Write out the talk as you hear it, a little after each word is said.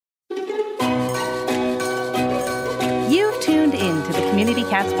Community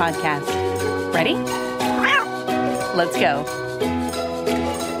Cats podcast. Ready? Let's go.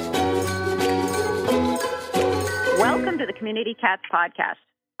 Welcome to the Community Cats podcast.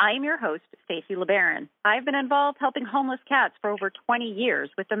 I am your host, Stacey LeBaron. I've been involved helping homeless cats for over 20 years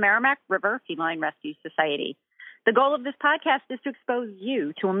with the Merrimack River Feline Rescue Society. The goal of this podcast is to expose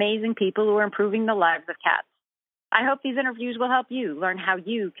you to amazing people who are improving the lives of cats. I hope these interviews will help you learn how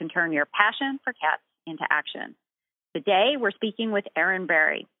you can turn your passion for cats into action. Today, we're speaking with Erin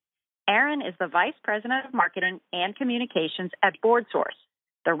Berry. Erin is the Vice President of Marketing and Communications at BoardSource,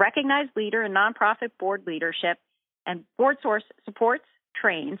 the recognized leader in nonprofit board leadership, and BoardSource supports,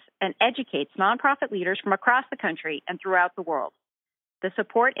 trains, and educates nonprofit leaders from across the country and throughout the world. The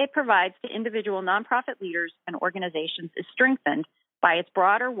support it provides to individual nonprofit leaders and organizations is strengthened by its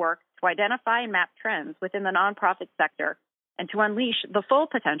broader work to identify and map trends within the nonprofit sector and to unleash the full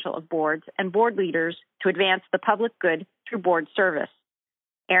potential of boards and board leaders to advance the public good through board service.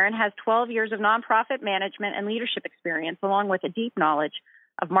 Erin has 12 years of nonprofit management and leadership experience, along with a deep knowledge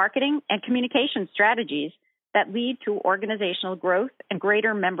of marketing and communication strategies that lead to organizational growth and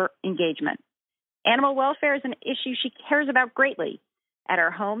greater member engagement. Animal welfare is an issue she cares about greatly. At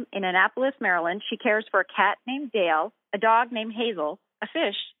her home in Annapolis, Maryland, she cares for a cat named Dale, a dog named Hazel, a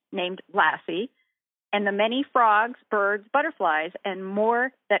fish named Lassie, and the many frogs, birds, butterflies, and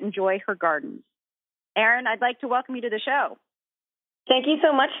more that enjoy her gardens. Erin, I'd like to welcome you to the show. Thank you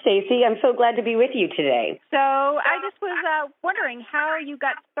so much, Stacey. I'm so glad to be with you today. So I just was wondering how you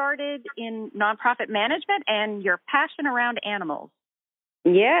got started in nonprofit management and your passion around animals.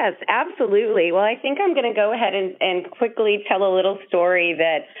 Yes, absolutely. Well, I think I'm going to go ahead and quickly tell a little story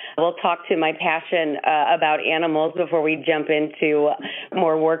that will talk to my passion about animals before we jump into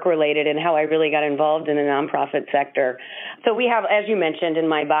more work-related and how I really got involved in the nonprofit sector. So we have, as you mentioned in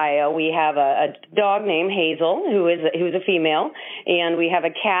my bio, we have a dog named Hazel, who's a female, and we have a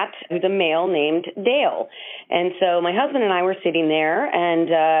cat who's a male named Dale. And so my husband and I were sitting there,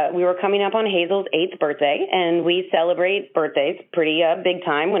 and we were coming up on Hazel's 8th birthday, and we celebrate birthdays pretty big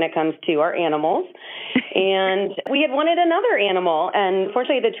time when it comes to our animals. And we had wanted another animal. And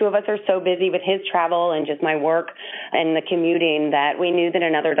fortunately, the two of us are so busy with his travel and just my work and the commuting that we knew that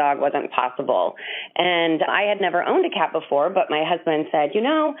another dog wasn't possible. And I had never owned a cat before, but my husband said,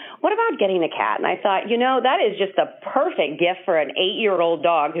 what about getting a cat? And I thought, that is just a perfect gift for an 8-year-old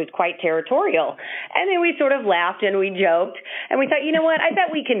dog who's quite territorial. And then we sort of laughed and we joked. And we thought, I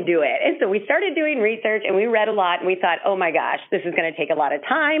bet we can do it. And so we started doing research and we read a lot and we thought, oh my gosh, this is going to take a lot of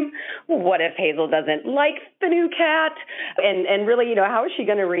time. What if Hazel doesn't like the new cat? And really, how is she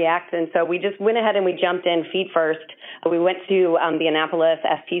going to react? And so we just went ahead and we jumped in feet first. We went to the Annapolis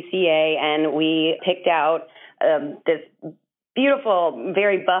SPCA and we picked out this beautiful,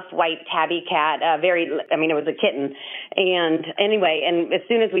 very buff white tabby cat, it was a kitten. And anyway, and as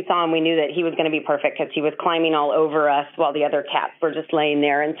soon as we saw him, we knew that he was going to be perfect because he was climbing all over us while the other cats were just laying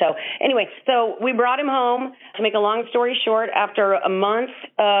there. And so anyway, so we brought him home. To make a long story short, after a month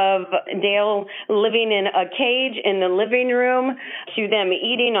of Dale living in a cage in the living room, to them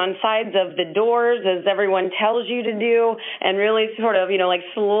eating on sides of the doors as everyone tells you to do, and really sort of,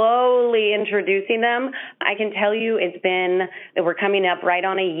 slowly introducing them, I can tell you we're coming up right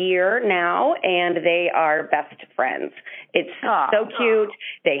on a year now, and they are best friends. It's so cute.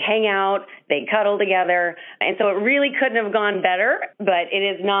 They hang out, they cuddle together, and so it really couldn't have gone better, but it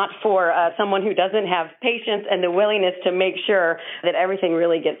is not for someone who doesn't have patience and the willingness to make sure that everything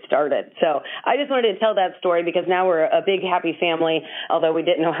really gets started. So I just wanted to tell that story because now we're a big, happy family, although we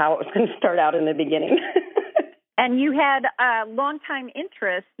didn't know how it was going to start out in the beginning. And you had a long-time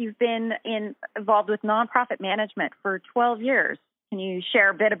interest. You've been involved with nonprofit management for 12 years. Can you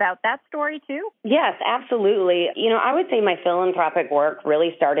share a bit about that story, too? Yes, absolutely. I would say my philanthropic work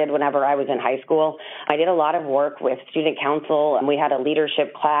really started whenever I was in high school. I did a lot of work with student council, and we had a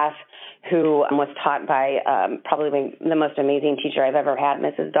leadership class who was taught by probably the most amazing teacher I've ever had,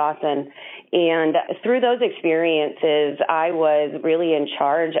 Mrs. Dawson. And through those experiences, I was really in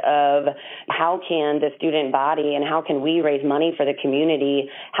charge of how can the student body and how can we raise money for the community,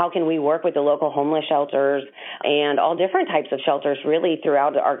 how can we work with the local homeless shelters and all different types of shelters really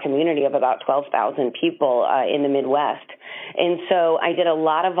throughout our community of about 12,000 people in the Midwest. And so I did a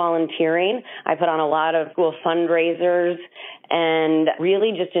lot of volunteering. I put on a lot of school fundraisers and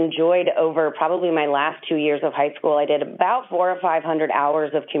really just enjoyed over probably my last 2 years of high school. I did about 400 or 500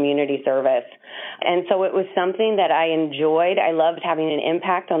 hours of community service. And so it was something that I enjoyed. I loved having an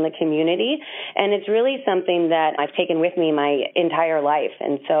impact on the community. And it's really something that I've taken with me my entire life.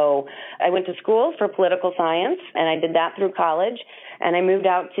 And so I went to school for political science, and I did that through college. And I moved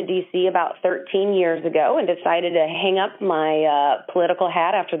out to D.C. about 13 years ago and decided to hang up my political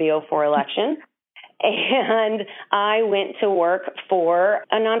hat after the '04 election. And I went to work for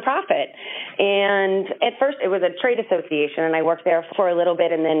a nonprofit. And at first it was a trade association, and I worked there for a little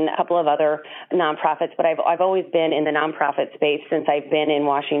bit and then a couple of other nonprofits. But I've always been in the nonprofit space since I've been in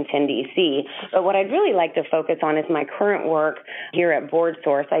Washington, D.C. But what I'd really like to focus on is my current work here at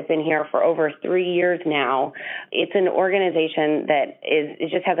BoardSource. I've been here for over 3 years now. It's an organization that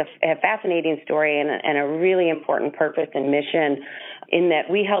it just has a fascinating story and a really important purpose and mission, in that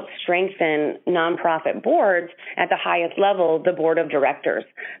we help strengthen nonprofit boards at the highest level, the board of directors,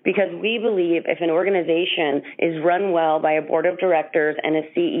 because we believe if an organization is run well by a board of directors and a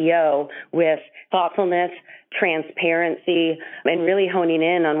CEO with thoughtfulness, transparency, and really honing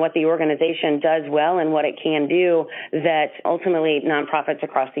in on what the organization does well and what it can do, that ultimately nonprofits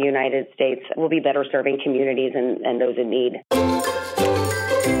across the United States will be better serving communities and those in need.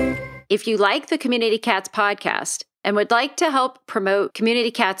 If you like the Community Cats podcast and would like to help promote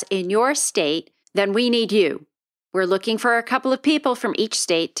community cats in your state, then we need you. We're looking for a couple of people from each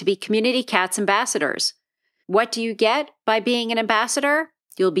state to be Community Cats ambassadors. What do you get by being an ambassador?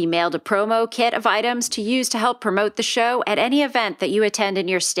 You'll be mailed a promo kit of items to use to help promote the show at any event that you attend in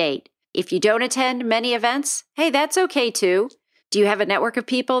your state. If you don't attend many events, hey, that's okay too. Do you have a network of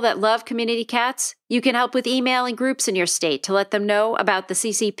people that love community cats? You can help with emailing groups in your state to let them know about the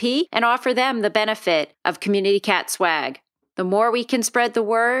CCP and offer them the benefit of community cat swag. The more we can spread the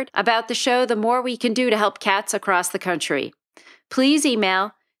word about the show, the more we can do to help cats across the country. Please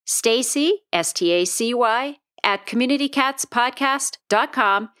email Stacy, Stacy, at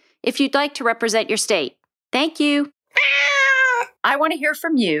communitycatspodcast.com if you'd like to represent your state. Thank you. I want to hear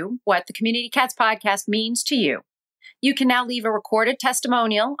from you what the Community Cats podcast means to you. You can now leave a recorded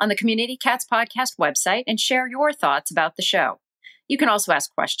testimonial on the Community Cats podcast website and share your thoughts about the show. You can also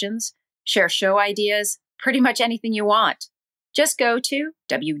ask questions, share show ideas, pretty much anything you want. Just go to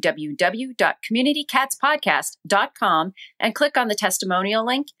www.communitycatspodcast.com and click on the testimonial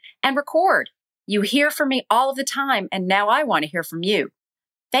link and record. You hear from me all of the time, and now I want to hear from you.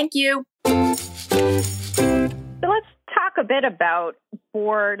 Thank you. So let's talk a bit about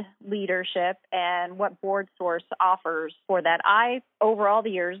board leadership and what BoardSource offers for that. Over all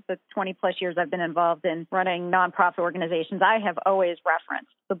the years, the 20 plus years I've been involved in running nonprofit organizations, I have always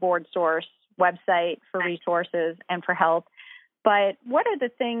referenced the BoardSource website for resources and for help. But what are the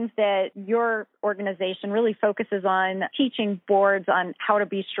things that your organization really focuses on teaching boards on how to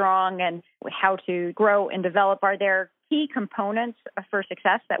be strong and how to grow and develop? Are there key components for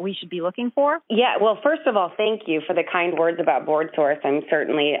success that we should be looking for? Yeah, well, first of all, thank you for the kind words about BoardSource. I'm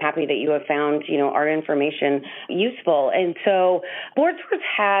certainly happy that you have found, our information useful. And so BoardSource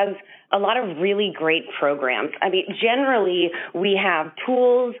has a lot of really great programs. I mean, generally, we have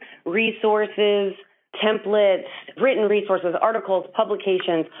tools, resources, templates, written resources, articles,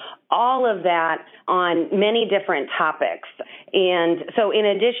 publications, all of that on many different topics. And so in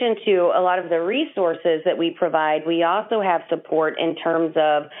addition to a lot of the resources that we provide, we also have support in terms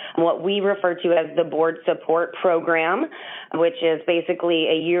of what we refer to as the Board Support Program, which is basically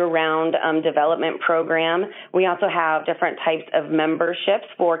a year-round development program. We also have different types of memberships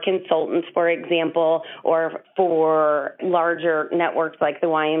for consultants, for example, or for larger networks like the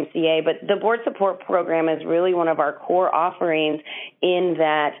YMCA. But the Board Support Program is really one of our core offerings, in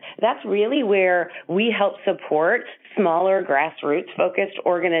that that's really where we help support smaller grassroots-focused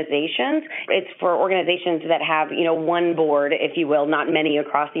organizations. It's for organizations that have, one board, if you will, not many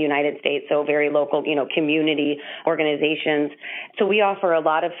across the United States, so very local, community organizations. So we offer a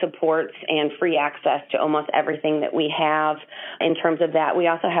lot of supports and free access to almost everything that we have in terms of that. We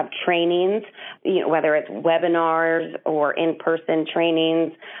also have trainings, whether it's webinars or in-person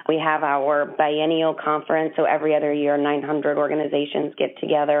trainings. We have our biennial conference, so every other year, 900 organizations get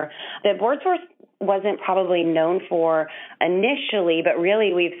together. The BoardSource wasn't probably known for initially, but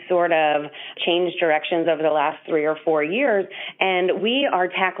really we've sort of changed directions over the last 3 or 4 years, and we are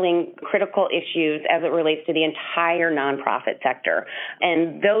tackling critical issues as it relates to the entire nonprofit sector.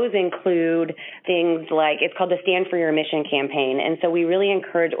 And those include things like, it's called the Stand for Your Mission campaign. And so we really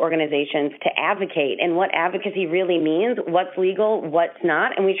encourage organizations to advocate, and what advocacy really means, what's legal, what's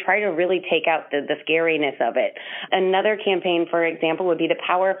not, and we try to really take out the scariness of it. Another campaign, for example, would be the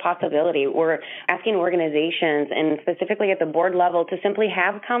Power of Possibility. We're asking organizations, and specifically at the board level, to simply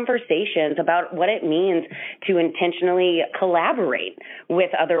have conversations about what it means to intentionally collaborate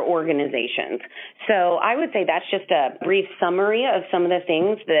with other organizations. So I would say that's just a brief summary of some of the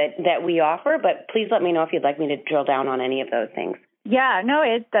things that we offer, but please let me know if you'd like me to drill down on any of those things. Yeah, no,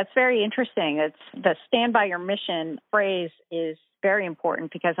 that's very interesting. It's the Stand by Your Mission phrase is very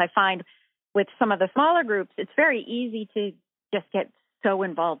important because I find with some of the smaller groups, it's very easy to just get so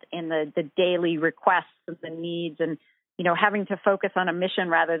involved in the daily requests and the needs and, having to focus on a mission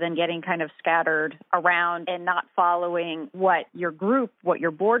rather than getting kind of scattered around and not following what your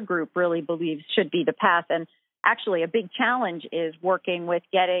board group really believes should be the path. And actually, a big challenge is working with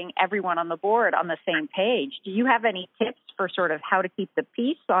getting everyone on the board on the same page. Do you have any tips for sort of how to keep the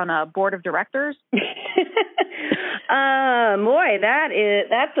peace on a board of directors? Boy,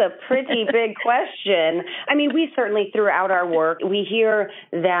 that's a pretty big question. I mean, we certainly, throughout our work, we hear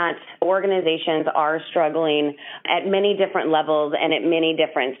that organizations are struggling at many different levels and at many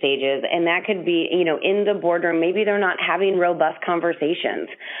different stages. And that could be, in the boardroom, maybe they're not having robust conversations.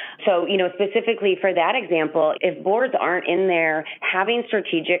 So, specifically for that example, if boards aren't in there having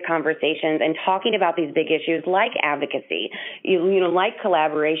strategic conversations and talking about these big issues like advocacy, like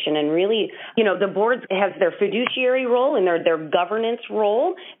collaboration, and really, the boards have their fiduciary role and their governance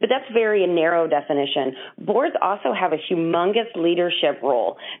role, but that's very a narrow definition. Boards also have a humongous leadership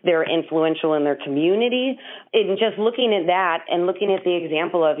role. They're influential in their community. And just looking at that and looking at the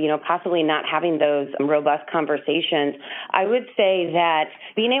example of, possibly not having those robust conversations, I would say that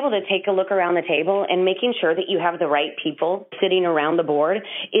being able to take a look around the table and making sure that you have the right people sitting around the board.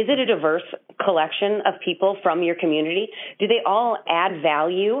 Is it a diverse collection of people from your community? Do they all add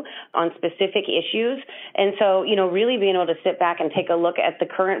value on specific issues? And so, really being able to sit back and take a look at the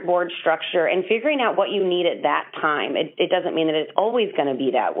current board structure and figuring out what you need at that time. It doesn't mean that it's always going to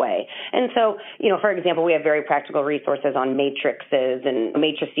be that way. And so, for example, we have very practical resources on matrices and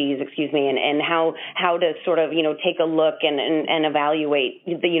how to sort of, take a look and evaluate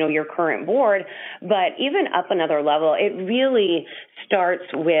your current board. But even up another level, it really starts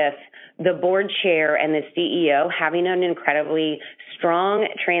with the board chair and the CEO having an incredibly strong,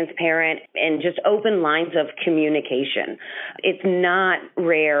 transparent, and just open lines of communication. It's not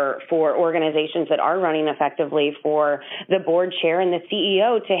rare for organizations that are running effectively for the board chair and the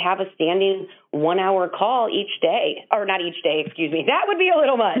CEO to have a standing 1-hour call each day, or not each day, excuse me. That would be a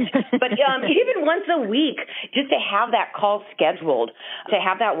little much. But even once a week, just to have that call scheduled, to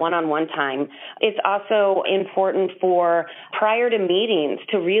have that one-on-one time. It's also important for prior to meetings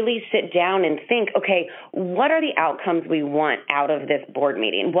to really sit down and think, okay, what are the outcomes we want out of this board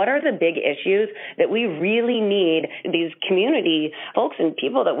meeting? What are the big issues that we really need these community folks and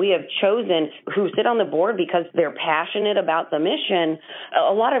people that we have chosen who sit on the board because they're passionate about the mission?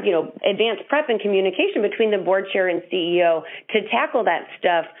 A lot of, advanced prep and communication between the board chair and CEO to tackle that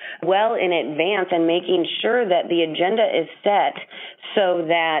stuff well in advance and making sure that the agenda is set so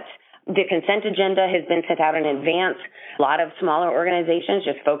that the consent agenda has been set out in advance. A lot of smaller organizations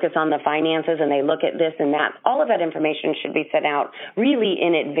just focus on the finances and they look at this and that. All of that information should be set out really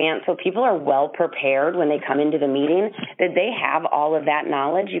in advance so people are well prepared when they come into the meeting, that they have all of that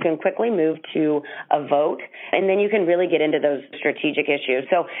knowledge. You can quickly move to a vote, and then you can really get into those strategic issues.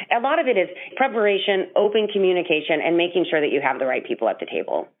 So a lot of it is preparation, open communication, and making sure that you have the right people at the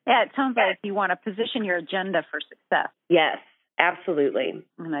table. Yeah, it sounds like you want to position your agenda for success. Yes. Absolutely.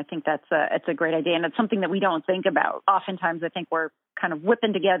 And I think it's a great idea. And it's something that we don't think about. Oftentimes, I think we're kind of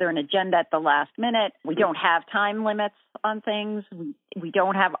whipping together an agenda at the last minute. We don't have time limits on things. We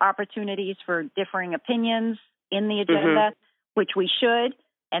don't have opportunities for differing opinions in the agenda, which we should.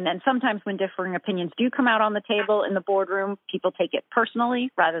 And then sometimes when differing opinions do come out on the table in the boardroom, people take it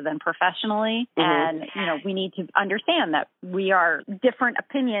personally rather than professionally. And, we need to understand that we are different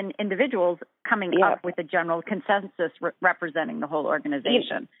opinion individuals coming up with a general consensus representing the whole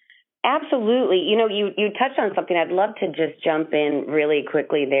organization. Absolutely. You touched on something. I'd love to just jump in really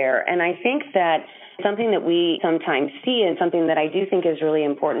quickly there. And I think that something that we sometimes see and something that I do think is really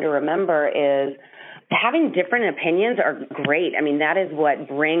important to remember is having different opinions are great. I mean, that is what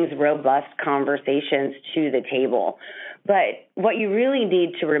brings robust conversations to the table. But what you really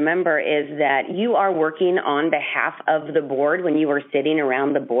need to remember is that you are working on behalf of the board when you are sitting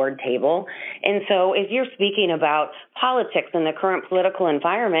around the board table. And so if you're speaking about politics and the current political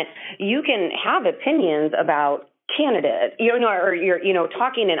environment, you can have opinions about candidate, or you're,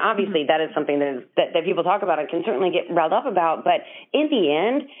 talking, and obviously that is something that people talk about and can certainly get riled up about. But in the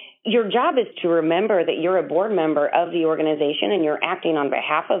end, your job is to remember that you're a board member of the organization and you're acting on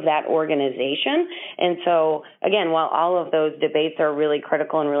behalf of that organization. And so, again, while all of those debates are really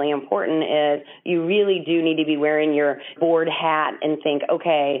critical and really important, is you really do need to be wearing your board hat and think,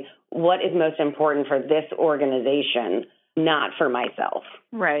 okay, what is most important for this organization? not for myself.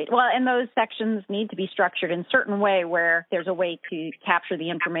 Right. Well, and those sections need to be structured in a certain way where there's a way to capture the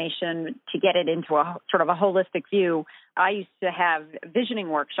information to get it into a sort of a holistic view. I used to have visioning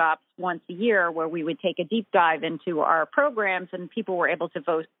workshops once a year where we would take a deep dive into our programs, and people were able to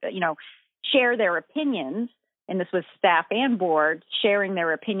vote, share their opinions. And this was staff and board sharing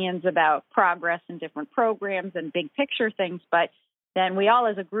their opinions about progress in different programs and big picture things. But then we all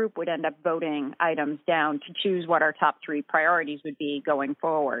as a group would end up voting items down to choose what our top 3 priorities would be going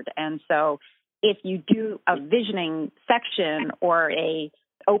forward. And so if you do a visioning section or a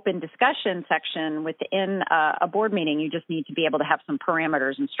open discussion section within a board meeting, you just need to be able to have some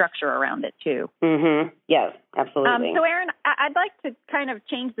parameters and structure around it too. Mm-hmm. Yes, absolutely. So Erin, I'd like to kind of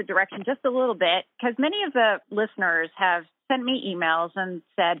change the direction just a little bit, because many of the listeners have sent me emails and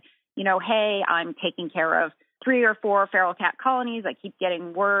said, hey, I'm taking care of 3 or 4 feral cat colonies. I keep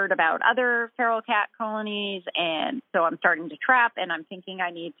getting word about other feral cat colonies, and so I'm starting to trap, and I'm thinking I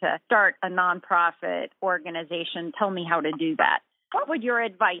need to start a nonprofit organization. Tell me how to do that. What would your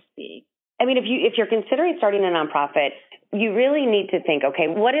advice be? I mean, if you're considering starting a nonprofit, you really need to think, okay,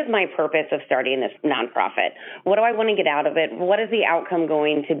 what is my purpose of starting this nonprofit? What do I want to get out of it? What is the outcome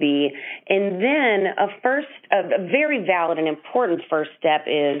going to be? And then a very valid and important first step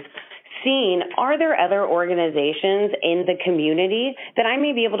is seeing, are there other organizations in the community that I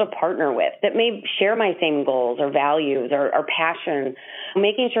may be able to partner with that may share my same goals or values or passion?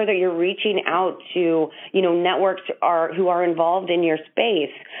 Making sure that you're reaching out to, networks who are involved in your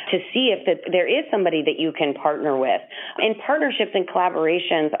space to see if there is somebody that you can partner with. And partnerships and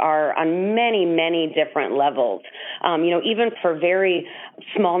collaborations are on many, many different levels. Even for very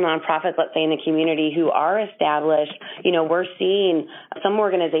small nonprofits, let's say in the community who are established, we're seeing some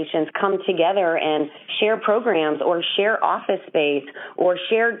organizations come together and share programs or share office space or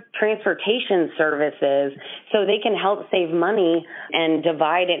share transportation services so they can help save money and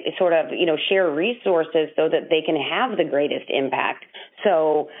divide it, sort of, share resources so that they can have the greatest impact.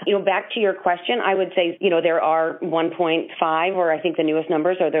 So, back to your question, I would say, there are 1.5, or I think the newest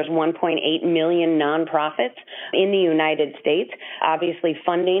numbers are there's 1.8 million nonprofits in the United States. Obviously,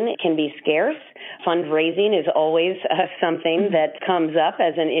 funding can be scarce. Fundraising is always something that comes up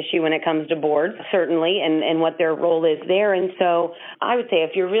as an issue when it comes to boards, certainly, and what their role is there. And so I would say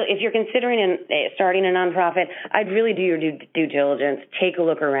if you're considering starting a nonprofit, I'd really do your due diligence, take a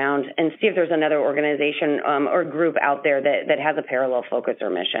look around, and see if there's another organization or group out there that has a parallel focus or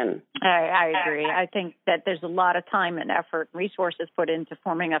mission. I agree. I think that there's a lot of time and effort and resources put into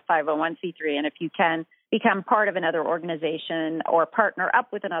forming a 501c3, and if you can become part of another organization or partner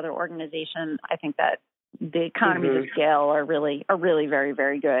up with another organization, I think that the economies of scale are really very,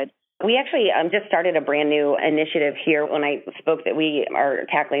 very good. We actually just started a brand new initiative here when I spoke that we are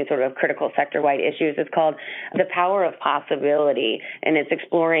tackling sort of critical sector-wide issues. It's called The Power of Possibility, and it's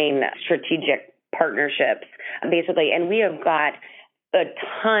exploring strategic partnerships, basically. And we have got a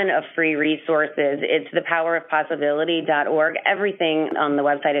ton of free resources. It's thepowerofpossibility.org. Everything on the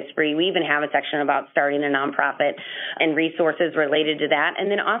website is free. We even have a section about starting a nonprofit and resources related to that.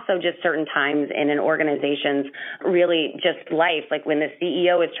 And then also just certain times in an organization's really just life, like when the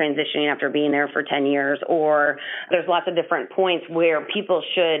CEO is transitioning after being there for 10 years, or there's lots of different points where people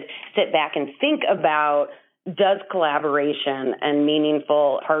should sit back and think about, does collaboration and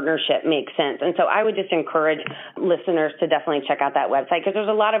meaningful partnership make sense? And so I would just encourage listeners to definitely check out that website, because there's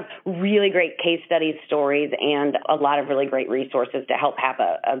a lot of really great case studies, stories, and a lot of really great resources to help have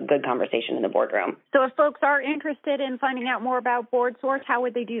a good conversation in the boardroom. So if folks are interested in finding out more about BoardSource, how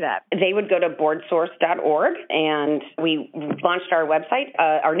would they do that? They would go to boardsource.org, and we launched our website,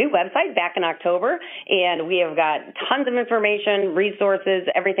 our new website back in October, and we have got tons of information, resources,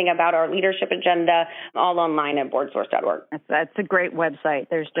 everything about our leadership agenda, all online at boardsource.org. That's a great website.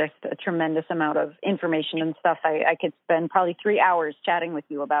 There's just a tremendous amount of information and stuff. I could spend probably 3 hours chatting with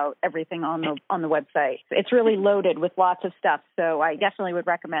you about everything on the website. It's really loaded with lots of stuff, so I definitely would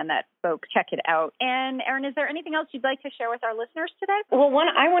recommend that folks check it out. And Erin, is there anything else you'd like to share with our listeners today? Well,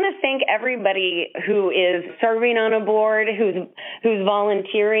 I want to thank everybody who is serving on a board, who's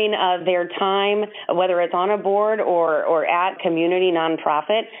volunteering their time, whether it's on a board or at community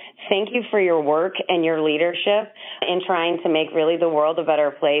nonprofit. Thank you for your work and your leadership in trying to make really the world a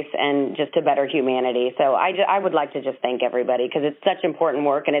better place and just a better humanity. So I would like to just thank everybody, because it's such important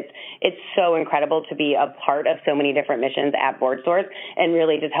work, and it's so incredible to be a part of so many different missions at BoardSource and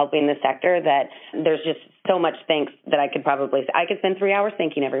really just helping the sector, that there's just so much thanks that I could spend 3 hours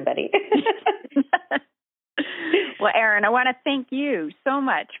thanking everybody. Well, Erin, I want to thank you so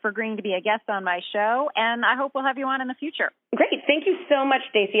much for agreeing to be a guest on my show, and I hope we'll have you on in the future. Great. Thank you so much,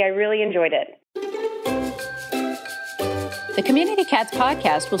 Stacey. I really enjoyed it. The Community Cats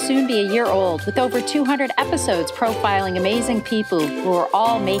podcast will soon be a year old, with over 200 episodes profiling amazing people who are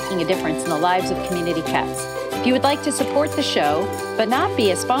all making a difference in the lives of community cats. If you would like to support the show, but not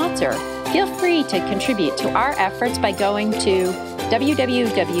be a sponsor, feel free to contribute to our efforts by going to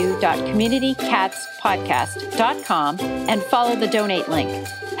www.communitycatspodcast.com and follow the donate link.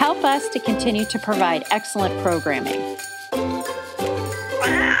 Help us to continue to provide excellent programming.